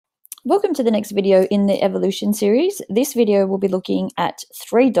Welcome to the next video in the evolution series. This video will be looking at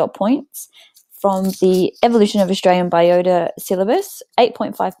 3 dot points from the Evolution of Australian Biota syllabus.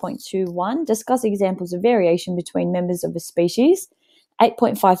 8.5.21, discuss examples of variation between members of a species.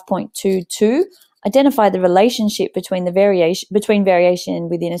 8.5.22, identify the relationship between variation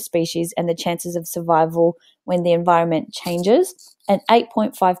within a species and the chances of survival when the environment changes. And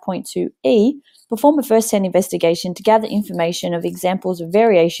 8.5.2e, perform a first-hand investigation to gather information of examples of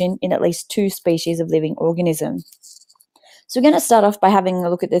variation in at least 2 species of living organism. So we're going to start off by having a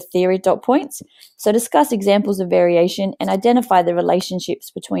look at the theory dot points. So discuss examples of variation and identify the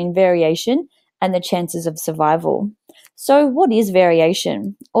relationships between variation and the chances of survival. So what is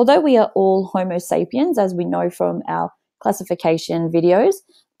variation? Although we are all Homo sapiens, as we know from our classification videos,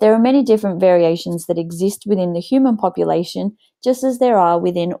 there are many different variations that exist within the human population, just as there are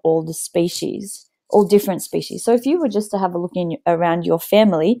within all the species, all different species. So if you were just to have a look around your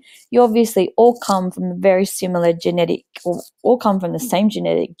family, you obviously all come from a very similar genetic, or all come from the same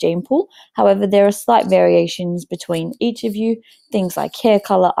genetic gene pool. However, there are slight variations between each of you, things like hair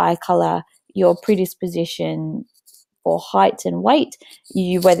color, eye color, your predisposition for height and weight,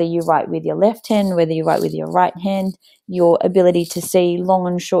 whether you write with your left hand, whether you write with your right hand, your ability to see long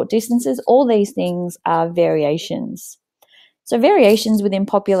and short distances, all these things are variations. So variations within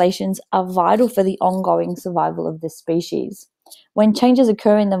populations are vital for the ongoing survival of the species. When changes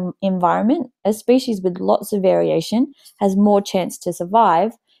occur in the environment, a species with lots of variation has more chance to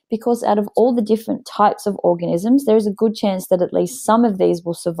survive because out of all the different types of organisms, there is a good chance that at least some of these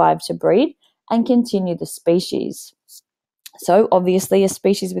will survive to breed and continue the species. So obviously a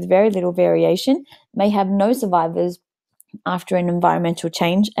species with very little variation may have no survivors after an environmental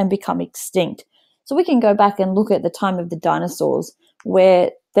change and become extinct. So we can go back and look at the time of the dinosaurs,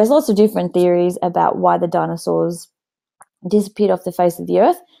 where there's lots of different theories about why the dinosaurs disappeared off the face of the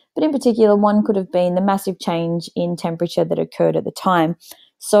earth, but in particular one could have been the massive change in temperature that occurred at the time.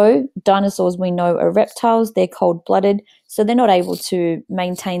 So dinosaurs, we know, are reptiles, they're cold-blooded, so they're not able to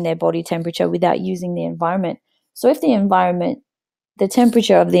maintain their body temperature without using the environment. So if the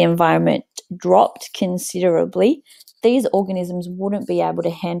temperature of the environment dropped considerably, these organisms wouldn't be able to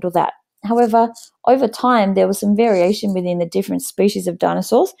handle that. However, over time, there was some variation within the different species of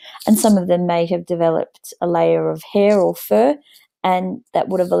dinosaurs, and some of them may have developed a layer of hair or fur, and that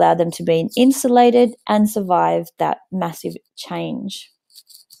would have allowed them to be insulated and survive that massive change.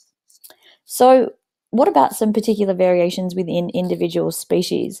 So what about some particular variations within individual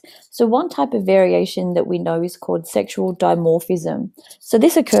species? So one type of variation that we know is called sexual dimorphism. So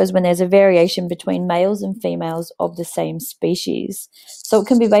this occurs when there's a variation between males and females of the same species. So it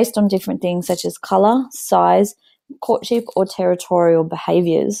can be based on different things such as color, size, courtship, or territorial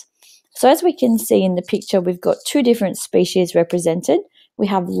behaviors. So as we can see in the picture, we've got 2 different species represented. We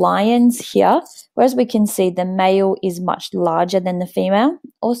have lions here, whereas we can see the male is much larger than the female.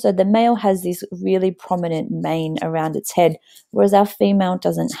 Also, the male has this really prominent mane around its head, whereas our female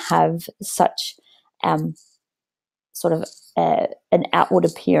doesn't have such an outward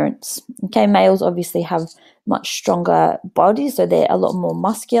appearance. Okay, males obviously have much stronger bodies, so they're a lot more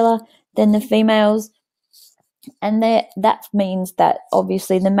muscular than the females. And that means that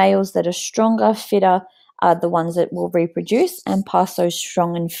obviously the males that are stronger, fitter, are the ones that will reproduce and pass those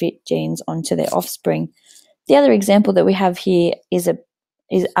strong and fit genes onto their offspring. The other example that we have here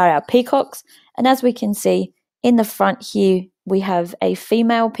are our peacocks. And as we can see in the front here, we have a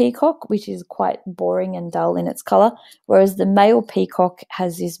female peacock, which is quite boring and dull in its color, whereas the male peacock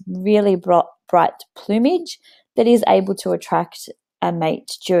has this really bright plumage that is able to attract a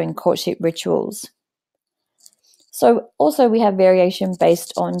mate during courtship rituals. So also we have variation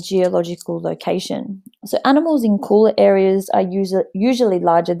based on geological location. So animals in cooler areas are usually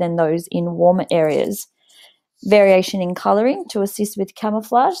larger than those in warmer areas. Variation in colouring to assist with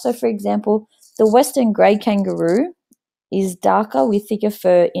camouflage. So for example, the western grey kangaroo is darker with thicker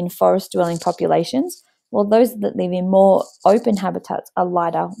fur in forest-dwelling populations, while those that live in more open habitats are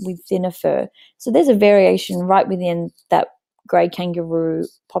lighter with thinner fur. So there's a variation right within that grey kangaroo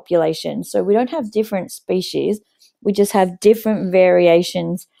population. So we don't have different species, we just have different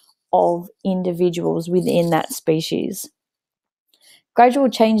variations of individuals within that species. Gradual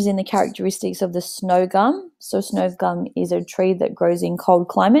changes in the characteristics of the snow gum. So snow gum is a tree that grows in cold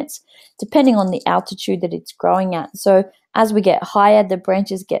climates, depending on the altitude that it's growing at. So as we get higher, the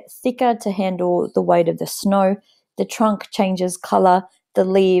branches get thicker to handle the weight of the snow. The trunk changes color. The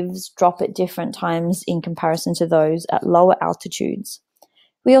leaves drop at different times in comparison to those at lower altitudes.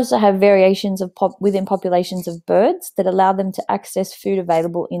 We also have variations within populations of birds that allow them to access food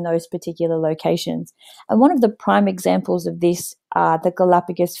available in those particular locations. And one of the prime examples of this are the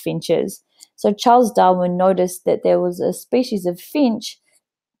Galapagos finches. So Charles Darwin noticed that there was a species of finch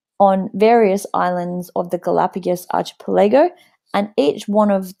on various islands of the Galapagos archipelago, and each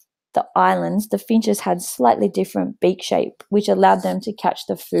one of the islands, the finches had slightly different beak shape, which allowed them to catch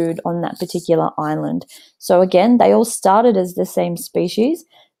the food on that particular island. So again, they all started as the same species,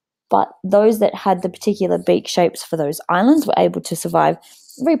 but those that had the particular beak shapes for those islands were able to survive,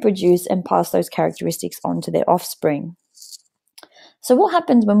 reproduce, and pass those characteristics on to their offspring. So what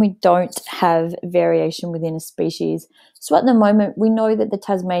happens when we don't have variation within a species? So at the moment, we know that the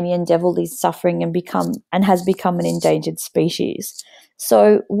Tasmanian devil is suffering and has become an endangered species.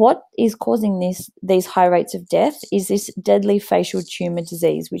 So what is causing these high rates of death is this deadly facial tumour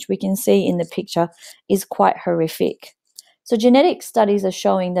disease, which we can see in the picture is quite horrific. So genetic studies are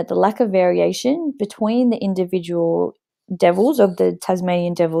showing that the lack of variation between the individual devils of the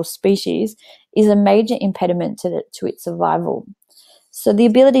Tasmanian devil species is a major impediment to its survival. So the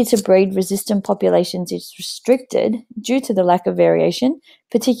ability to breed resistant populations is restricted due to the lack of variation,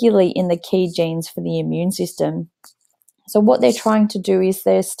 particularly in the key genes for the immune system. So what they're trying to do is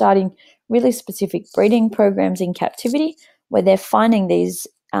they're starting really specific breeding programs in captivity where they're finding these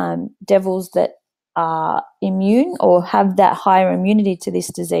devils that are immune or have that higher immunity to this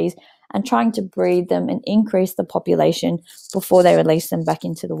disease and trying to breed them and increase the population before they release them back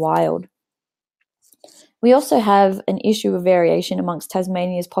into the wild. We also have an issue of variation amongst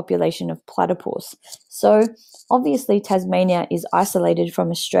Tasmania's population of platypus. So obviously Tasmania is isolated from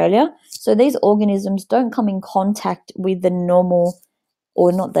Australia, so these organisms don't come in contact with the normal,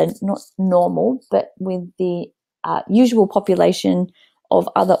 or not normal, but with the usual population of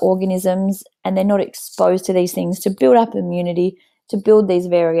other organisms, and they're not exposed to these things to build up immunity, to build these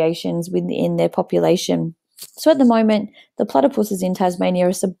variations within their population. So at the moment, the platypuses in Tasmania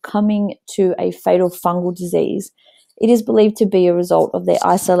are succumbing to a fatal fungal disease. It is believed to be a result of their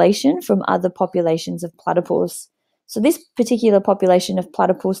isolation from other populations of platypus. So this particular population of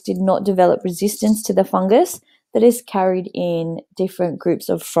platypus did not develop resistance to the fungus that is carried in different groups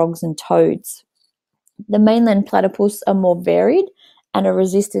of frogs and toads. The mainland platypus are more varied and are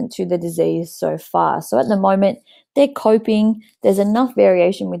resistant to the disease so far. So at the moment, they're coping. There's enough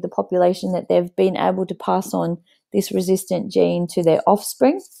variation with the population that they've been able to pass on this resistant gene to their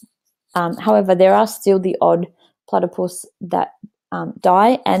offspring. However, there are still the odd platypus that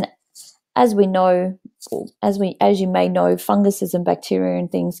die, and as we know, as you may know, funguses and bacteria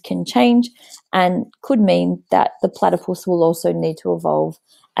and things can change, and could mean that the platypus will also need to evolve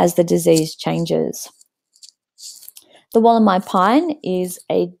as the disease changes. The Wallamai pine is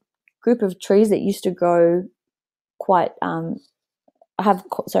a group of trees that used to grow quite a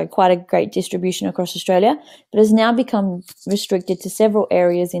great distribution across Australia, but has now become restricted to several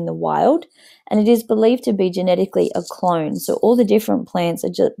areas in the wild, and it is believed to be genetically a clone. So all the different plants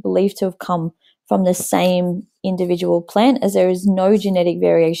are believed to have come from the same individual plant, as there is no genetic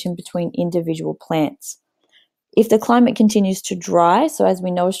variation between individual plants. If the climate continues to dry, so as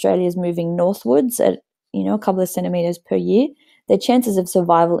we know Australia is moving northwards at a couple of centimetres per year, their chances of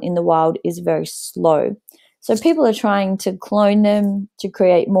survival in the wild is very slow. So people are trying to clone them to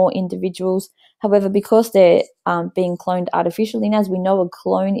create more individuals. However, because they're being cloned artificially, and as we know, a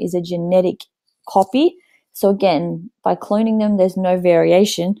clone is a genetic copy. So again, by cloning them, there's no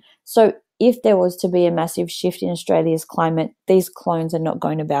variation. So if there was to be a massive shift in Australia's climate, these clones are not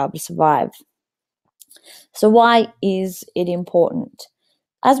going to be able to survive. So why is it important?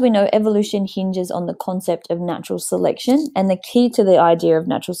 As we know, evolution hinges on the concept of natural selection, and the key to the idea of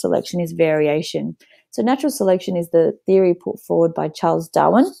natural selection is variation. So natural selection is the theory put forward by Charles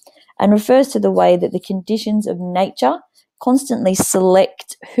Darwin and refers to the way that the conditions of nature constantly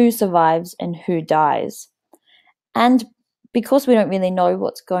select who survives and who dies. And because we don't really know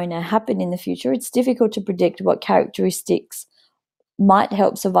what's going to happen in the future, it's difficult to predict what characteristics might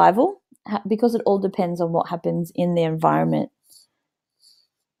help survival, because it all depends on what happens in the environment.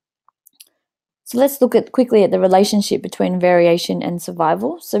 So let's look quickly at the relationship between variation and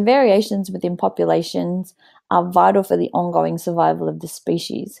survival. So variations within populations are vital for the ongoing survival of the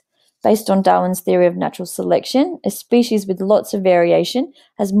species. Based on Darwin's theory of natural selection, a species with lots of variation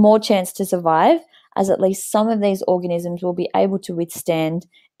has more chance to survive, as at least some of these organisms will be able to withstand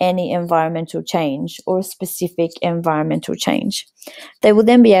any environmental change or a specific environmental change. They will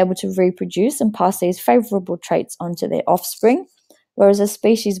then be able to reproduce and pass these favourable traits onto their offspring, whereas a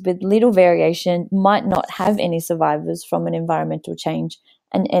species with little variation might not have any survivors from an environmental change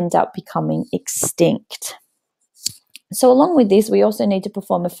and end up becoming extinct. So along with this, we also need to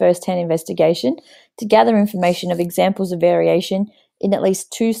perform a first-hand investigation to gather information of examples of variation in at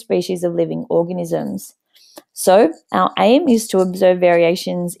least 2 species of living organisms. So our aim is to observe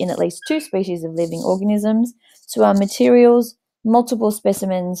variations in at least 2 species of living organisms. So our materials, multiple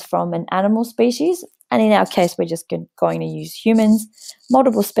specimens from an animal species, and in our case, we're just going to use humans,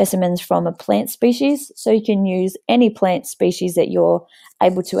 multiple specimens from a plant species. So you can use any plant species that you're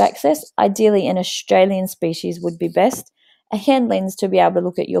able to access. Ideally, an Australian species would be best. A hand lens to be able to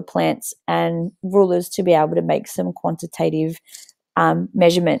look at your plants, and rulers to be able to make some quantitative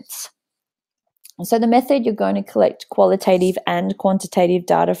measurements. So the method, you're going to collect qualitative and quantitative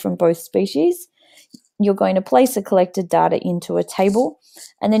data from both species. You're going to place the collected data into a table,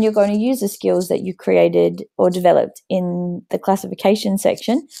 and then you're going to use the skills that you created or developed in the classification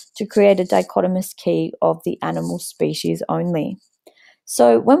section to create a dichotomous key of the animal species only.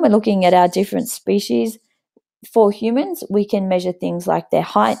 So when we're looking at our different species, for humans, we can measure things like their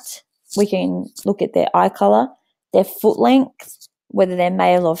height, we can look at their eye color, their foot length, whether they're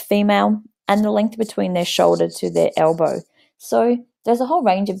male or female, and the length between their shoulder to their elbow. So there's a whole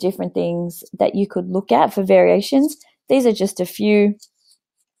range of different things that you could look at for variations. These are just a few.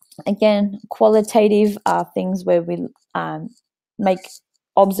 Again, qualitative are things where we make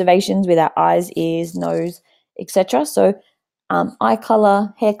observations with our eyes, ears, nose, etc. So eye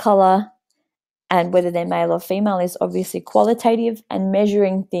color, hair color, and whether they're male or female is obviously qualitative, and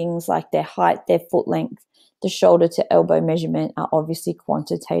measuring things like their height, their foot length, the shoulder to elbow measurement are obviously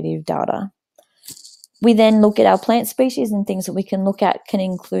quantitative data. We then look at our plant species, and things that we can look at can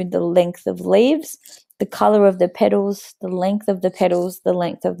include the length of leaves, the color of the petals, the length of the petals, the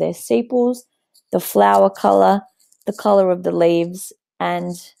length of their sepals, the flower color of the leaves,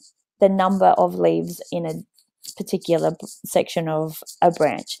 and the number of leaves in a particular section of a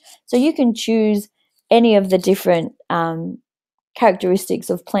branch. So you can choose any of the different characteristics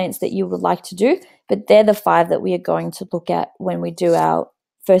of plants that you would like to do, but they're the 5 that we are going to look at when we do our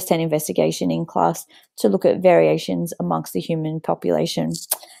first-hand investigation in class to look at variations amongst the human population.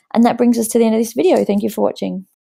 And that brings us to the end of this video. Thank you for watching.